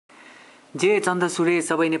जे चन्द सुरेश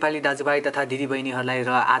सबै नेपाली दाजुभाइ तथा दिदीबहिनीहरूलाई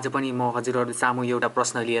र आज पनि म हजुरहरू सामु एउटा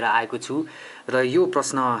प्रश्न लिएर आएको छु र यो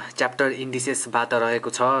प्रश्न च्याप्टर इन्डिसेसबाट रहेको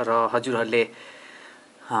छ र हजुरहरूले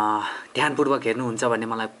ध्यानपूर्वक हेर्नुहुन्छ भन्ने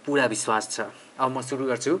मलाई पुरा विश्वास छ। अब म सुरु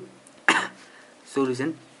गर्छु।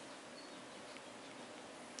 सोलुसन।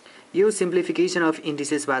 यो सिम्प्लिफिकेसन अफ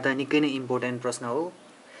इन्डिसेसबाट निकै नै इम्पोर्टेन्ट प्रश्न हो।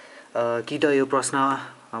 कि त यो प्रश्न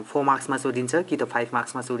 4 मार्क्समा सोधिन्छ कि त 5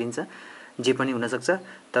 मार्क्समा सोधिन्छ, जे पनि हुनसक्छ,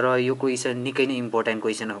 तर यो क्वेसन निकै नै इम्पोर्टेन्ट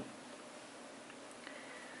क्वेसन हो।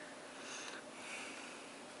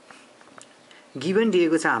 गिभन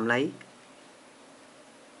दिएको छ हामीलाई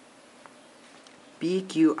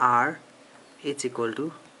PQR is equal to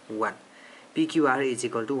 1। PQR is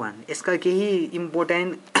equal to 1। यसका केही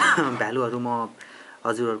इम्पोर्टेन्ट भ्यालुहरू म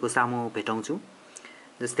हजुरहरूको सामु भेटाउँछु।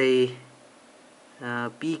 जस्तै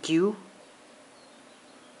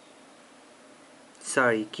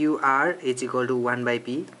QR is equal to 1/P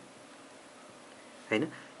हैन।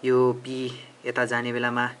 यो P यता जाने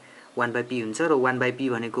बेलामा 1/P हुन्छ र 1/P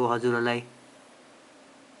भनेको हजुरहरूलाई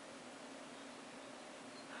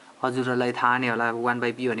थाहा नै होला।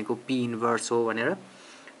 1/P भनेको P इन्भर्स हो भनेर।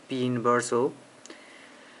 P इन्भर्स हो,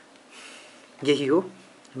 यही हो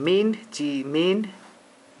मेन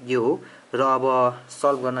यो हो। र अब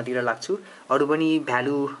सल्भ गर्नतिर लाग्छु। अरू पनि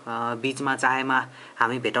भ्यालु बीचमा चाहेमा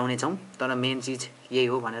हामी भेटाउने छौँ, तर मेन चीज यही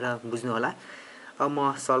हो भनेर बुझ्नु होला। अब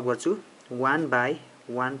म सल्भ गर्छु।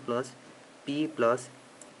 1/1 plus P plus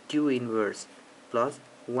Q inverse plus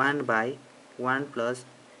 1/1 plus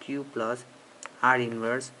Q plus R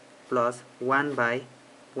inverse plus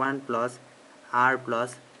 1/1 plus R plus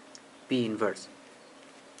P inverse.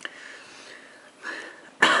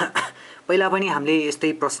 पहिला पनि हामीले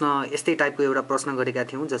यस्तै टाइपको एउटा प्रश्न गरेका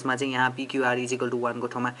थियौँ, जसमा चाहिँ यहाँ PQR इज इक्वल टु 1 को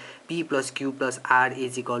ठाउँमा P plus Q plus R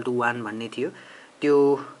is equal to 1 भन्ने थियो। त्यो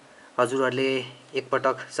हजुरहरूले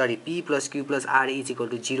एकपटक P plus Q plus R is equal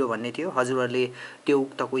to 0 भन्ने थियो। हजुरहरूले त्यो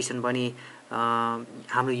उक्त क्वेसन पनि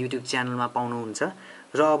हाम्रो युट्युब च्यानलमा पाउनुहुन्छ।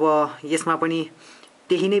 र अब यसमा पनि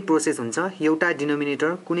त्यही नै प्रोसेस हुन्छ। एउटा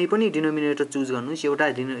डिनोमिनेटर, कुनै पनि डिनोमिनेटर चुज गर्नुहोस्। एउटा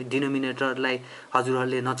डिनोमिनेटरलाई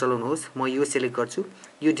हजुरहरूले नचलाउनुहोस्। म यो सेलेक्ट गर्छु।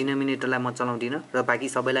 यो डिनोमिनेटरलाई म चलाउँदिनँ र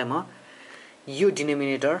बाँकी सबैलाई म यो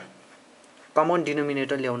डिनोमिनेटर कमन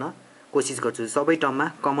डिनोमिनेटर ल्याउन कोसिस गर्छु। सबै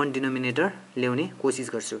टर्ममा कमन डिनोमिनेटर ल्याउने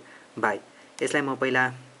कोसिस गर्छु। बाई यसलाई म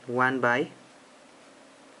पहिला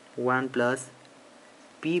 1/1 प्लस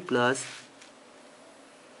P प्लस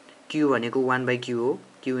Q भनेको 1/Q हो।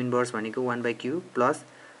 Q इन्भर्स भनेको 1/Q plus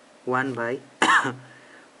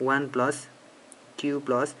 1/1 plus Q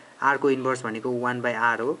plus R को इन्भर्स भनेको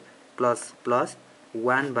 1/R हो प्लस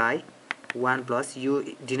 1/1 प्लस यो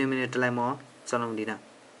डिनोमिनेटरलाई म चलाउँदिनँ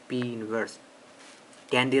P इन्भर्स।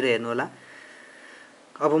 ध्यान दिएर हेर्नु होला।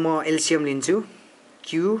 अब म एलसिएम लिन्छु।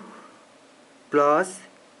 Q plus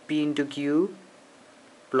P into Q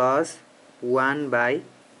plus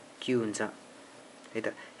 1/Q हुन्छ है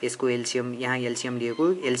त। यसको एलसिएम, यहाँ एलसिएम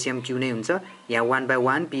लिएको, एलसिएम Q नै हुन्छ। यहाँ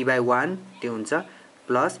 1/1 P/1 त्यो हुन्छ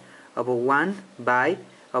प्लस अब 1/,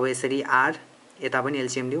 अब यसरी R, यता पनि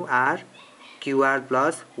LCM लिऊ, R QR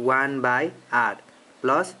plus 1/R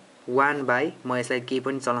plus 1/, म यसलाई केही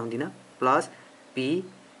पनि चलाउँदिनँ, प्लस P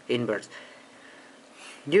इन्भर्स।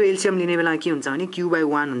 यो एलसिएम लिने बेला के हुन्छ भने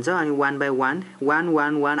Q/1 हुन्छ अनि 1/1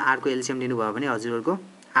 1 R को एलसिएम लिनुभयो भने हजुरहरूको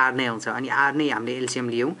R नै आउँछ। अनि R नै हामीले एलसिएम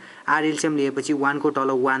लियौँ। R एलसिएम लिएपछि 1 को तल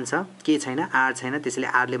 1 छ, के छैन, R छैन, त्यसैले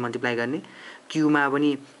R ले मल्टिप्लाई गर्ने। Qमा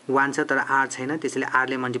पनि 1 छ तर R छैन, त्यसैले R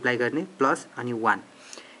ले मल्टिप्लाई गर्ने प्लस अनि 1।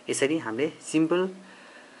 यसरी हामीले सिम्पल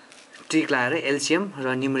ट्रिक लगाएर एलसिएम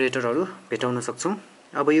र न्युमरेटरहरू भेटाउन सक्छौँ।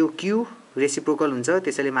 अब यो Q रेसिप्रोकल हुन्छ,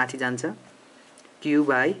 त्यसैले माथि जान्छ।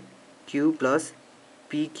 Q/Q plus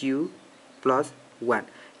PQ plus 1।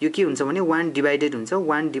 यो के हुन्छ भने 1 डिभाइडेड हुन्छ।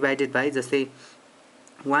 1 डिभाइडेड बाई, जस्तै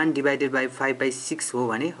 1 डिभाइडेड बाई 5/6 हो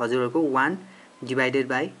भने हजुरहरूको 1 डिभाइडेड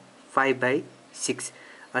बाई 5/6।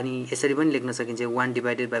 अनि यसरी पनि लेख्न सकिन्छ 1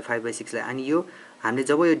 डिभाइडेड बाई 5/6 लाई। अनि यो हामीले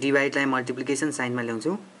जब यो डिभाइडलाई मल्टिप्लिकेसन साइनमा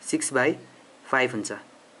ल्याउँछौँ 6/5 हुन्छ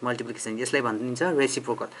मल्टिप्लिकेसन। यसलाई भनिन्छ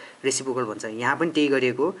रेसिप्रोकल भन्छ। यहाँ पनि त्यही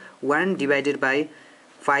गरिएको, 1 डिभाइडेड बाई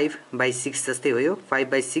 5/6 जस्तै हो यो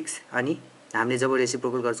 5/6। अनि हामीले जब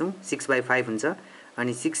रेसिप्रोकल गर्छौँ 6/5 हुन्छ।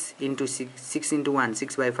 अनि 6 इन्टु 1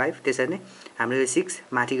 6/5। त्यसरी नै हाम्रो 6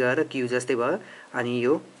 माथि गएर Q जस्तै भयो अनि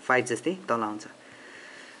यो 5 जस्तै तल आउँछ।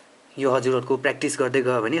 यो हजुरहरूको प्र्याक्टिस गर्दै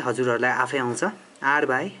गयो भने हजुरहरूलाई आफै आउँछ।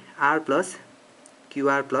 R/R plus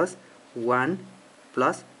QR plus 1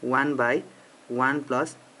 plus 1/1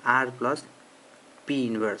 plus R plus P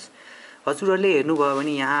inverse. हजुरहरूले हेर्नुभयो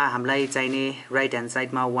भने यहाँ हामीलाई चाहिने राइट ह्यान्ड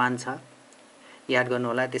साइडमा 1 छ, याद गर्नु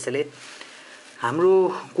होला। त्यसैले हाम्रो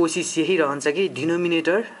कोसिस यही रहन्छ कि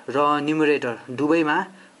डिनोमिनेटर र न्युमरेटर दुवैमा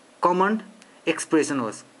कमन एक्सप्रेसन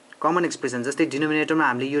होस्। कमन एक्सप्रेसन जस्तै डिनोमिनेटरमा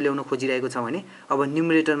हामीले यो ल्याउन खोजिरहेको छौँ भने अब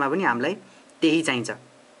न्युमरेटरमा पनि हामीलाई त्यही चाहिन्छ,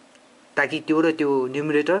 ताकि त्यो र त्यो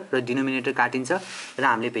न्युमरेटर र डिनोमिनेटर काटिन्छ र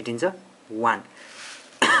हामीले भेटिन्छ 1।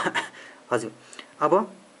 हजुर, अब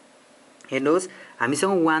हेर्नुहोस्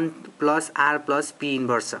हामीसँग 1 plus are plus P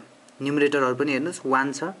inverse छ। न्युमरेटरहरू पनि हेर्नुहोस्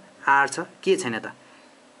 1 छ, आर छ, के छैन त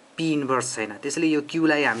पी इन्भर्स छैन। त्यसैले यो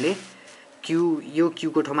क्यूलाई हामीले यो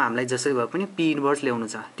क्यूको ठाउँमा हामीलाई जसरी भए पनि पी इन्भर्स ल्याउनु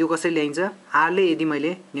छ। त्यो कसरी ल्याइन्छ? आरले यदि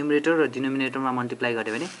मैले न्युमरेटर र डिनोमिनेटरमा मल्टिप्लाई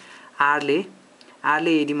गरेँ भने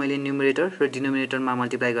आरले यदि मैले न्युमरेटर र डिनोमिनेटरमा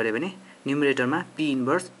मल्टिप्लाई गरेँ भने न्युमरेटरमा पी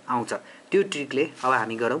इन्भर्स आउँछ। त्यो ट्रिकले अब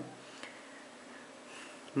हामी गरौँ।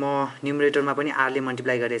 म न्युमरेटरमा पनि आरले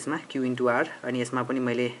मल्टिप्लाई गरेँ, यसमा क्यू इन्टु आर, अनि यसमा पनि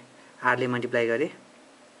मैले आरले मल्टिप्लाई गरेँ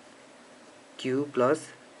क्यू प्लस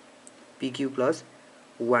पिक्यू प्लस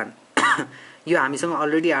 1। यो हामीसँग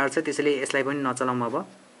अलरेडी आर छ, त्यसैले यसलाई पनि नचलाउँ।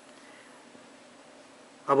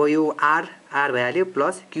 अब यो आर भइहाल्यो,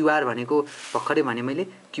 प्लस क्यूआर भनेको भर्खरै भने मैले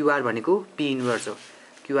क्यूआर भनेको पी इन्भर्स हो,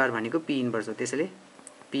 क्यूआर भनेको पी इन्भर्स हो। त्यसैले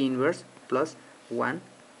P inverse plus 1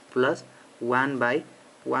 plus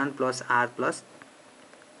 1/1 plus are plus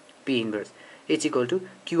P inverse is equal to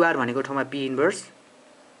QR भनेको ठाउँमा पी इन्भर्स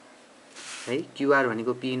है, क्यूआर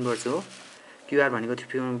भनेको पी इन्भर्स हो, क्यूआर भनेको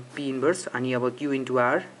पी इन्भर्स, अनि अब Q into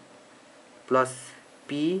R plus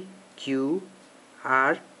P Q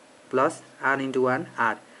R plus are into 1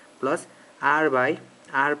 are plus R by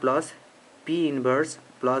are plus P inverse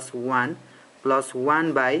plus 1 plus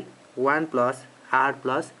 1/1 plus are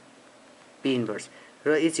plus P inverse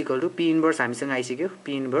र is equal to P inverse हामीसँग आइसक्यो।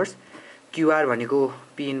 P inverse QR भनेको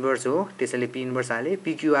P inverse हो, त्यसैले P inverse हाले।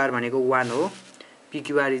 पिक्यूआर भनेको 1 हो,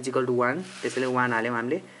 पिक्यूआर is equal to 1, त्यसैले 1 हाल्यौँ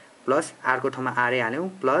हामीले, प्लस आरको ठाउँमा आरै हाल्यौँ,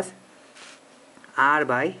 plus R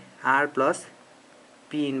by are plus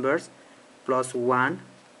P inverse plus 1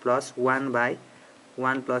 plus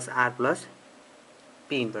 1/1 plus are plus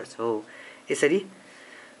P inverse हो। यसरी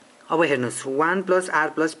अब हेर्नुहोस् 1 plus are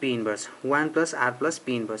plus P inverse, 1 plus are plus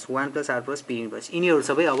P inverse, 1 plus are plus P inverse, यिनीहरू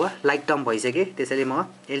सबै अब लाइक टर्म भइसके। त्यसैले म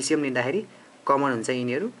एलसिएम लिँदाखेरि कमन हुन्छ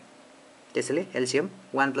यिनीहरू, त्यसैले LCM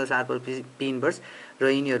 1 plus are plus P inverse र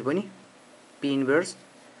यिनीहरू पनि P inverse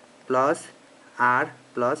plus are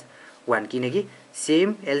plus 1, किनकि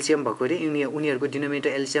सेम एलसिएम भएकोले उनीहरूको डिनोमिनेटर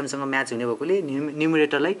एलसिएमसँग म्याच हुने भएकोले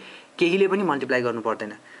न्युमरेटरलाई केहीले पनि मल्टिप्लाई गर्नु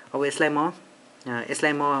पर्दैन। अब यसलाई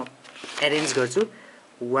म एरेन्ज गर्छु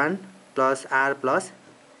 1 plus are plus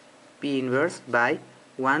P inverse by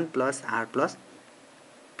 1 plus are plus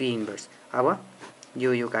P inverse. अब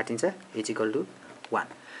यो काटिन्छ इज इक्वल टु 1।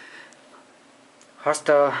 हस् त,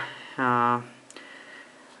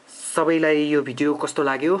 सबैलाई यो भिडियो कस्तो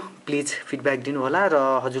लाग्यो प्लिज फिडब्याक दिनुहोला र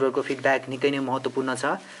हजुरहरूको फिडब्याक निकै नै महत्त्वपूर्ण छ।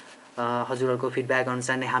 हजुरहरूको फिडब्याक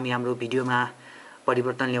अनुसार नै हामी हाम्रो भिडियोमा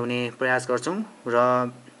परिवर्तन ल्याउने प्रयास गर्छौँ र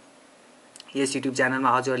यस युट्युब च्यानलमा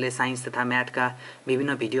हजुरहरूले साइन्स तथा म्याथका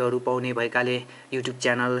विभिन्न भिडियोहरू पाउने भएकाले युट्युब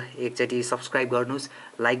च्यानल एकचोटि सब्सक्राइब गर्नुहोस्,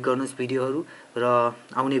 लाइक गर्नुहोस् भिडियोहरू र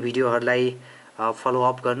आउने भिडियोहरूलाई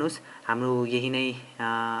फलोअप गर्नुहोस्। हाम्रो यही नै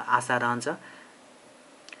आशा रहन्छ।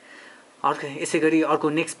 यसैगरी अर्को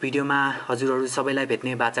नेक्स्ट भिडियोमा हजुरहरू सबैलाई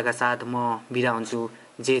भेट्ने बाचाका साथ म बिदा हुन्छु।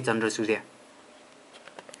 जय चन्द्र सूर्य।